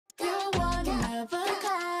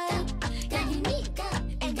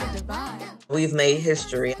We've made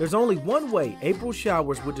history. There's only one way April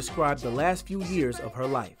Showers would describe the last few years of her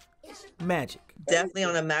life: magic. Definitely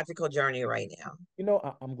on a magical journey right now. You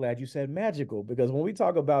know, I'm glad you said magical, because when we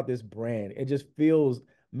talk about this brand, it just feels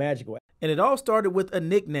magical. And it all started with a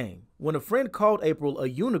nickname. When a friend called April a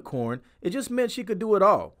unicorn, it just meant she could do it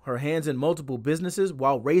all. Her hands in multiple businesses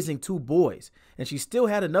while raising 2 boys. And she still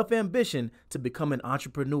had enough ambition to become an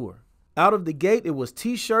entrepreneur. Out of the gate, it was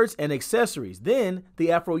t-shirts and accessories. Then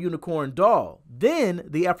the Afro Unicorn doll. Then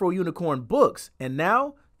the Afro Unicorn books. And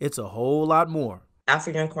now it's a whole lot more.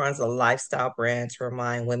 Afro Unicorn is a lifestyle brand to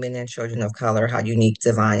remind women and children of color how unique,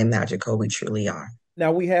 divine, and magical we truly are.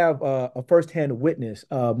 Now we have a firsthand witness.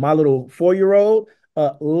 My little 4-year-old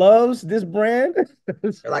loves this brand.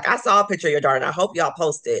 Like, I saw a picture of your daughter, and I hope y'all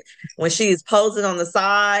post it. When she's posing on the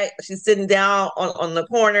side, she's sitting down on the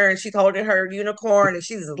corner, and she's holding her unicorn, and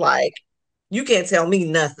she's like, you can't tell me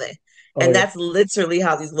nothing. And that's literally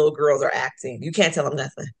how these little girls are acting. You can't tell them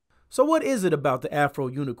nothing. So what is it about the Afro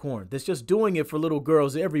Unicorn that's just doing it for little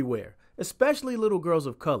girls everywhere, especially little girls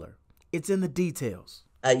of color? It's in the details.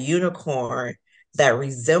 A unicorn that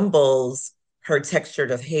resembles her texture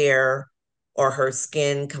of hair or her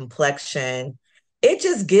skin complexion, it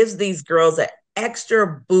just gives these girls an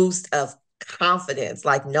extra boost of confidence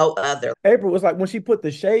like no other. April was like, when she put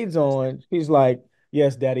the shades on, she's like,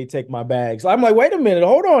 yes, daddy, take my bags. I'm like, wait a minute,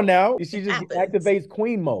 hold on now. She just activates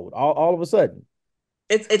queen mode all of a sudden.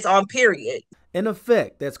 It's on period. An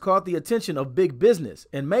effect that's caught the attention of big business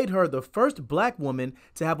and made her the first Black woman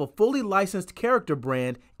to have a fully licensed character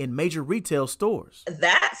brand in major retail stores.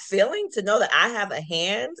 That feeling to know that I have a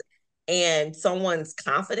hand in someone's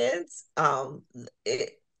confidence,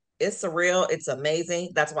 it's surreal. It's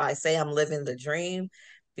amazing. That's why I say I'm living the dream,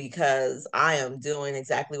 because I am doing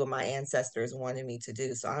exactly what my ancestors wanted me to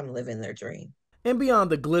do. So I'm living their dream. And beyond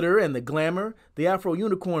the glitter and the glamour, the Afro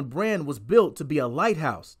Unicorn brand was built to be a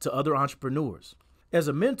lighthouse to other entrepreneurs. As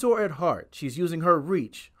a mentor at heart, she's using her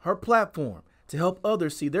reach, her platform, to help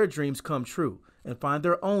others see their dreams come true and find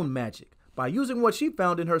their own magic by using what she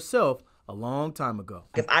found in herself a long time ago.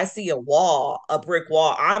 If I see a wall, a brick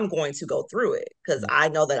wall, I'm going to go through it because I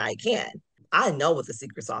know that I can. I know what the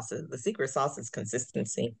secret sauce is. The secret sauce is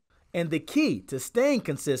consistency. And the key to staying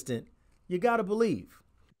consistent, you gotta believe.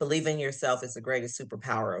 Believe in yourself is the greatest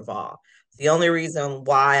superpower of all. The only reason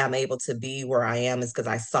why I'm able to be where I am is because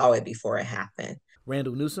I saw it before it happened.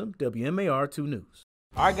 Randall Newsom, WMAR 2 News.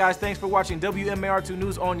 All right, guys, thanks for watching WMAR 2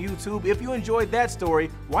 News on YouTube. If you enjoyed that story,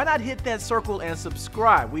 why not hit that circle and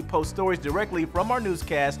subscribe? We post stories directly from our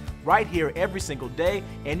newscast right here every single day,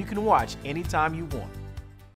 and you can watch anytime you want.